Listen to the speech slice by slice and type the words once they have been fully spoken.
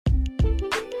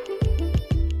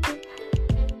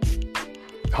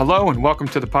Hello and welcome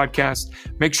to the podcast.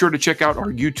 Make sure to check out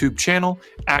our YouTube channel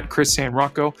at Chris San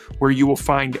Rocco, where you will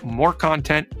find more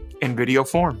content in video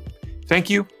form. Thank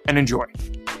you and enjoy.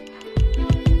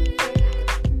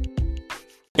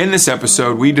 In this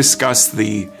episode, we discuss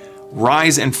the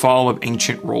rise and fall of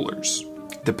ancient rulers,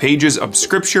 the pages of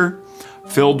scripture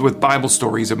filled with Bible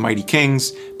stories of mighty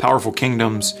kings, powerful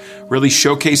kingdoms, really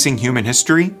showcasing human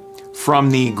history from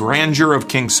the grandeur of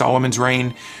King Solomon's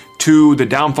reign to the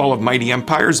downfall of mighty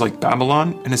empires like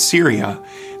Babylon and Assyria.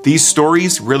 These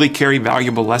stories really carry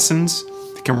valuable lessons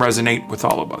that can resonate with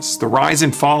all of us. The rise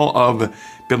and fall of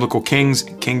biblical kings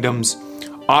and kingdoms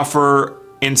offer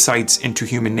insights into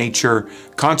human nature,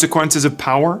 consequences of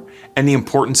power, and the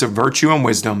importance of virtue and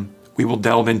wisdom we will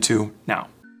delve into now.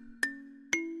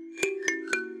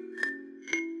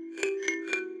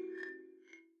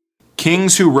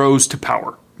 Kings who rose to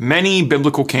power. Many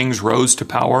biblical kings rose to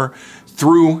power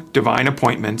through divine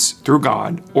appointments through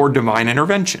God or divine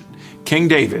intervention. King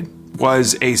David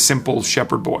was a simple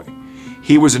shepherd boy.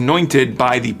 He was anointed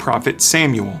by the prophet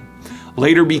Samuel,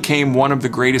 later became one of the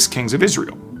greatest kings of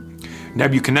Israel.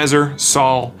 Nebuchadnezzar,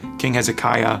 Saul, King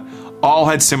Hezekiah, all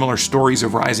had similar stories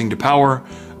of rising to power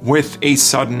with a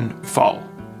sudden fall.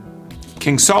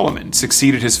 King Solomon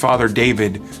succeeded his father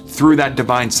David through that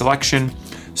divine selection.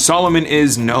 Solomon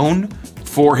is known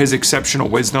for his exceptional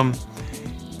wisdom,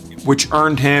 which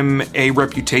earned him a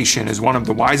reputation as one of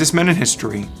the wisest men in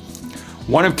history.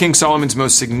 One of King Solomon's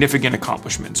most significant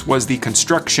accomplishments was the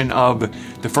construction of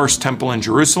the first temple in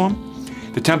Jerusalem.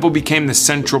 The temple became the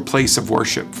central place of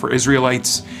worship for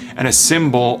Israelites and a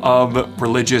symbol of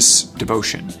religious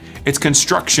devotion. Its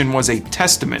construction was a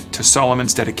testament to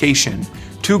Solomon's dedication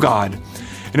to God,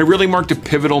 and it really marked a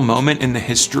pivotal moment in the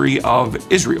history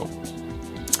of Israel.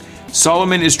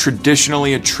 Solomon is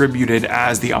traditionally attributed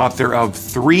as the author of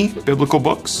 3 biblical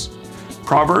books: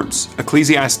 Proverbs,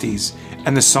 Ecclesiastes,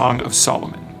 and the Song of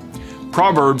Solomon.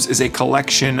 Proverbs is a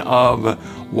collection of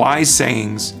wise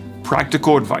sayings,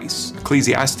 practical advice.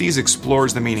 Ecclesiastes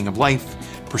explores the meaning of life,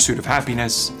 pursuit of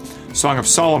happiness. Song of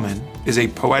Solomon is a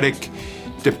poetic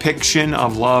depiction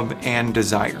of love and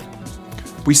desire.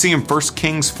 We see in 1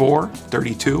 Kings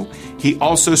 4:32, he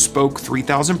also spoke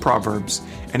 3,000 proverbs,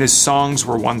 and his songs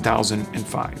were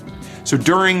 1,005. So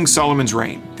during Solomon's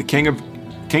reign, the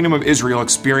kingdom of Israel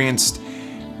experienced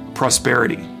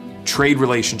prosperity, trade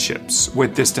relationships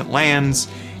with distant lands.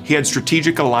 He had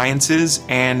strategic alliances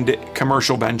and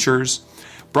commercial ventures,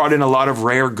 brought in a lot of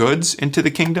rare goods into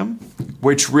the kingdom,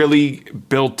 which really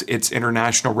built its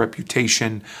international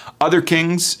reputation. Other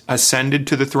kings ascended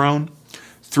to the throne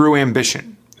through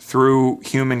ambition, through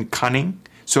human cunning,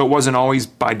 so it wasn't always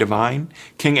by divine.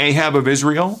 King Ahab of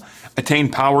Israel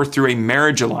attained power through a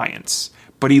marriage alliance,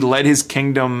 but he led his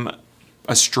kingdom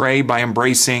astray by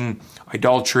embracing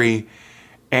idolatry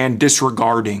and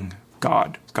disregarding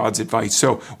God's advice.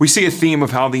 So we see a theme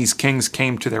of how these kings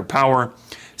came to their power.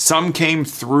 Some came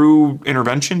through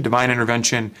intervention, divine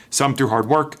intervention, some through hard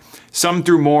work, some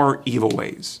through more evil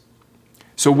ways.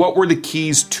 So what were the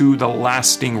keys to the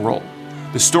lasting role?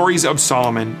 The stories of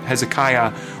Solomon,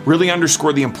 Hezekiah, really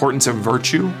underscore the importance of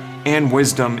virtue and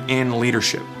wisdom in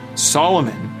leadership.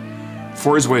 Solomon,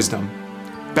 for his wisdom,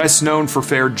 best known for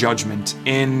fair judgment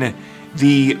in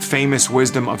the famous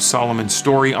Wisdom of Solomon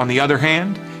story. On the other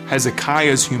hand,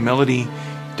 Hezekiah's humility,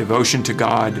 devotion to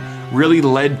God, really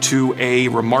led to a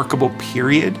remarkable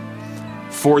period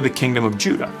for the kingdom of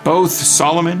Judah. Both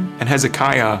Solomon and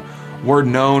Hezekiah were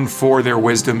known for their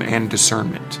wisdom and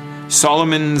discernment.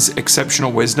 Solomon's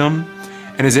exceptional wisdom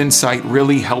and his insight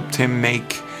really helped him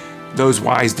make those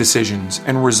wise decisions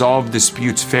and resolve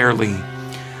disputes fairly,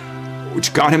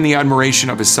 which got him the admiration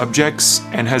of his subjects.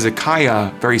 And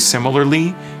Hezekiah, very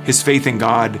similarly, his faith in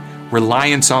God,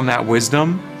 reliance on that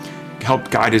wisdom, helped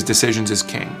guide his decisions as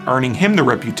king, earning him the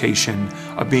reputation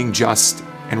of being just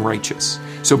and righteous.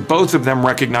 So both of them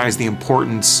recognized the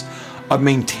importance of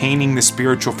maintaining the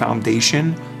spiritual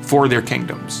foundation for their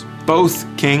kingdoms.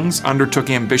 Both kings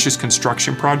undertook ambitious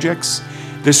construction projects.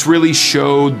 This really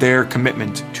showed their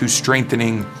commitment to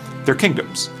strengthening their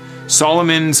kingdoms.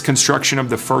 Solomon's construction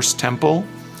of the first temple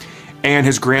and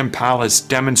his grand palace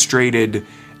demonstrated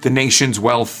the nation's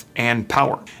wealth and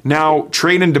power. Now,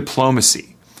 trade and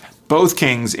diplomacy. Both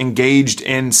kings engaged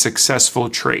in successful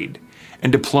trade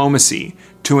and diplomacy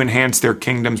to enhance their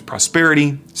kingdom's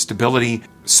prosperity, stability.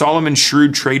 Solomon's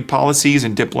shrewd trade policies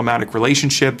and diplomatic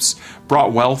relationships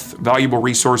brought wealth, valuable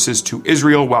resources to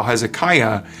Israel, while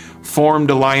Hezekiah formed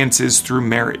alliances through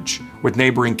marriage with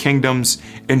neighboring kingdoms,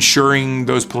 ensuring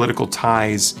those political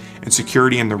ties and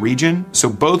security in the region. So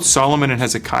both Solomon and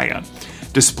Hezekiah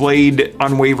displayed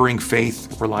unwavering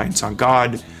faith, reliance on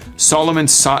God. Solomon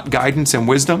sought guidance and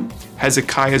wisdom.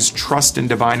 Hezekiah's trust in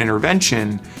divine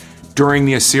intervention during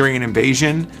the Assyrian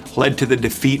invasion led to the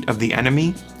defeat of the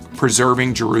enemy,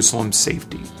 preserving Jerusalem's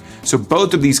safety. So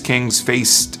both of these kings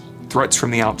faced threats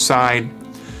from the outside.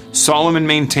 Solomon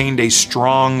maintained a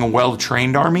strong,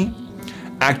 well-trained army,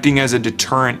 acting as a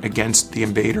deterrent against the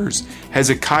invaders.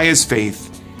 Hezekiah's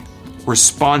faith,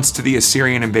 response to the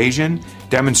Assyrian invasion,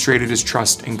 demonstrated his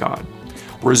trust in God,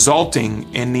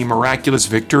 resulting in the miraculous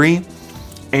victory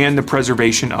and the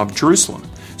preservation of Jerusalem.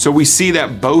 So we see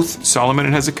that both Solomon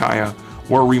and Hezekiah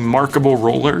were remarkable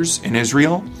rulers in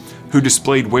Israel who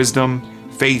displayed wisdom,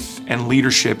 faith, and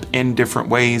leadership in different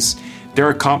ways. Their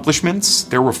accomplishments,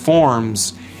 their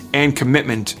reforms, and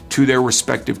commitment to their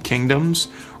respective kingdoms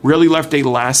really left a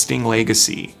lasting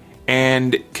legacy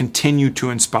and continue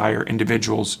to inspire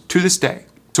individuals to this day.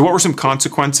 So what were some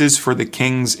consequences for the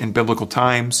kings in biblical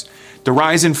times? The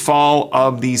rise and fall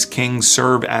of these kings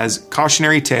serve as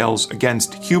cautionary tales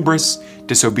against hubris,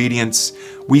 disobedience.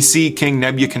 We see King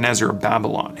Nebuchadnezzar of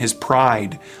Babylon. His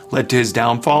pride led to his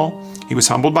downfall. He was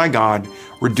humbled by God,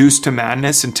 reduced to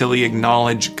madness until he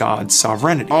acknowledged God's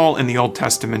sovereignty. All in the Old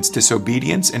Testament's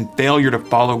disobedience and failure to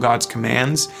follow God's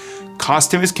commands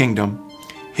cost him his kingdom.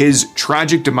 His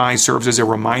tragic demise serves as a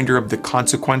reminder of the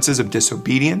consequences of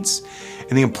disobedience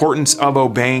and the importance of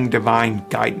obeying divine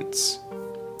guidance.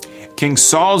 King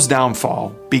Saul's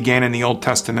downfall began in the Old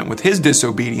Testament with his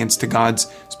disobedience to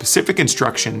God's specific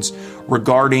instructions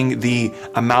regarding the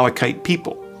Amalekite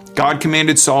people. God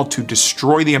commanded Saul to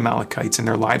destroy the Amalekites and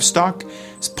their livestock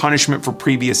as punishment for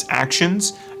previous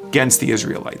actions against the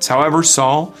Israelites. However,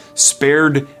 Saul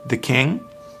spared the king,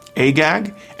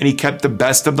 Agag, and he kept the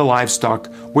best of the livestock,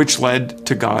 which led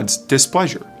to God's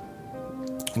displeasure.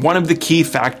 One of the key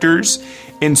factors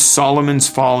in Solomon's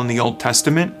fall in the Old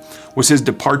Testament was his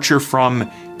departure from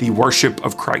the worship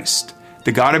of Christ,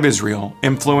 the God of Israel.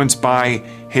 Influenced by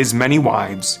his many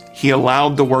wives, he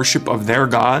allowed the worship of their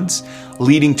gods,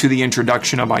 leading to the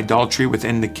introduction of idolatry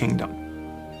within the kingdom.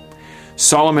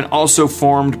 Solomon also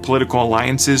formed political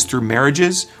alliances through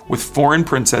marriages with foreign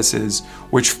princesses,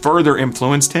 which further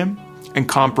influenced him and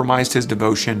compromised his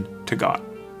devotion to God.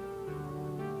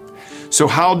 So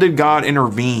how did God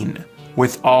intervene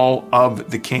with all of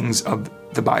the kings of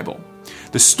the Bible?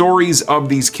 The stories of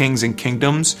these kings and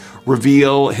kingdoms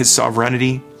reveal his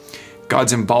sovereignty,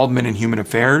 God's involvement in human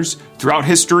affairs. Throughout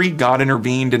history, God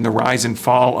intervened in the rise and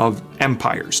fall of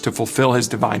empires to fulfill his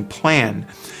divine plan.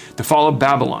 The fall of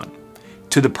Babylon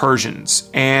to the Persians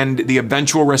and the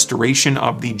eventual restoration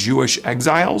of the Jewish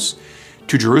exiles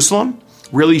to Jerusalem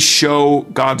really show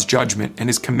God's judgment and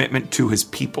his commitment to his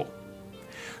people.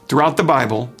 Throughout the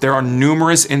Bible, there are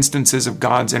numerous instances of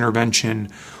God's intervention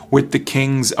with the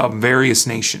kings of various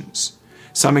nations.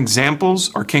 Some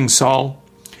examples are King Saul.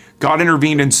 God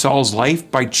intervened in Saul's life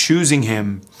by choosing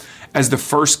him as the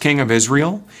first king of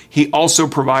Israel. He also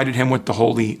provided him with the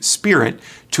Holy Spirit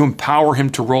to empower him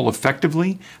to rule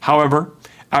effectively. However,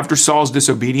 after Saul's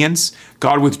disobedience,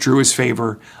 God withdrew his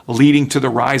favor, leading to the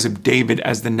rise of David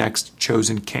as the next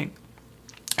chosen king.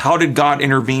 How did God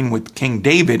intervene with King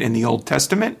David in the Old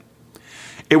Testament?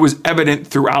 It was evident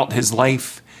throughout his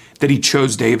life that he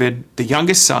chose David, the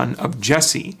youngest son of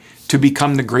Jesse, to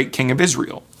become the great king of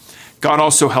Israel. God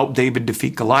also helped David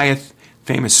defeat Goliath,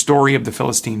 famous story of the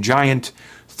Philistine giant,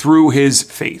 through his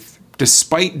faith.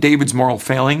 Despite David's moral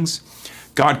failings,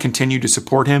 God continued to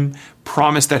support him,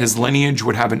 promised that his lineage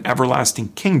would have an everlasting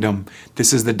kingdom.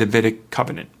 This is the Davidic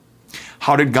covenant.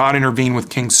 How did God intervene with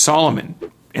King Solomon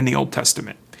in the Old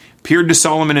Testament? Appeared to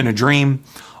Solomon in a dream,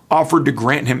 offered to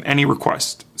grant him any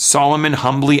request. Solomon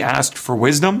humbly asked for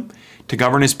wisdom to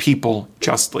govern his people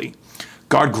justly.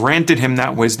 God granted him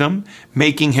that wisdom,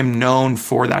 making him known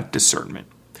for that discernment.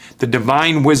 The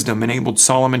divine wisdom enabled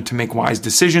Solomon to make wise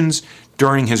decisions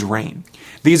during his reign.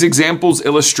 These examples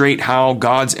illustrate how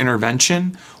God's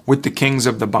intervention with the kings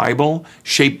of the Bible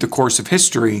shaped the course of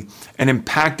history and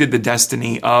impacted the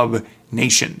destiny of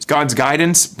nations. God's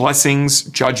guidance, blessings,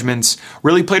 judgments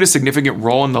really played a significant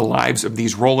role in the lives of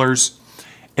these rulers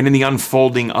and in the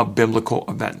unfolding of biblical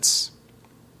events.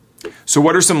 So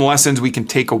what are some lessons we can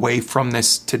take away from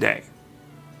this today?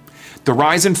 The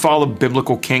rise and fall of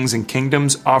biblical kings and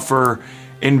kingdoms offer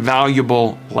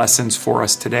invaluable lessons for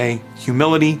us today.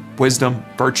 Humility, wisdom,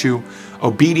 virtue,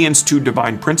 obedience to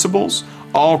divine principles,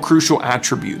 all crucial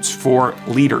attributes for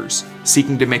leaders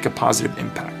seeking to make a positive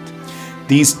impact.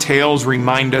 These tales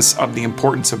remind us of the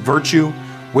importance of virtue,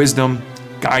 wisdom,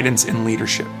 guidance, and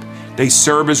leadership. They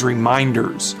serve as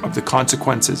reminders of the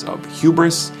consequences of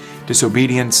hubris,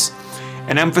 disobedience,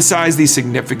 and emphasize the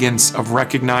significance of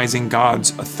recognizing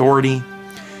God's authority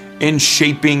in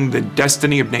shaping the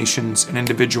destiny of nations and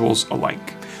individuals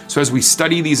alike. So as we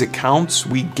study these accounts,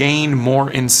 we gain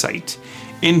more insight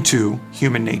into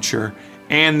human nature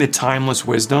and the timeless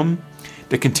wisdom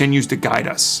that continues to guide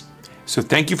us. So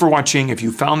thank you for watching. If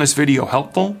you found this video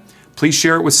helpful, please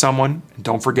share it with someone, and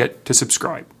don't forget to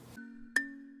subscribe.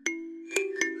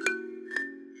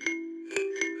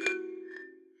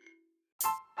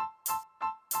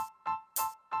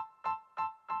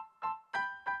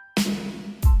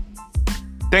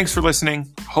 Thanks for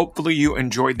listening. Hopefully you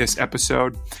enjoyed this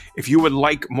episode. If you would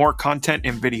like more content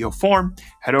in video form,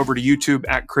 head over to YouTube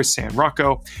at Chris San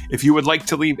Rocco. If you would like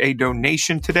to leave a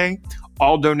donation today,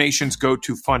 all donations go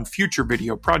to fund future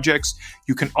video projects.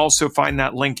 You can also find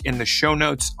that link in the show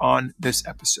notes on this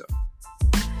episode.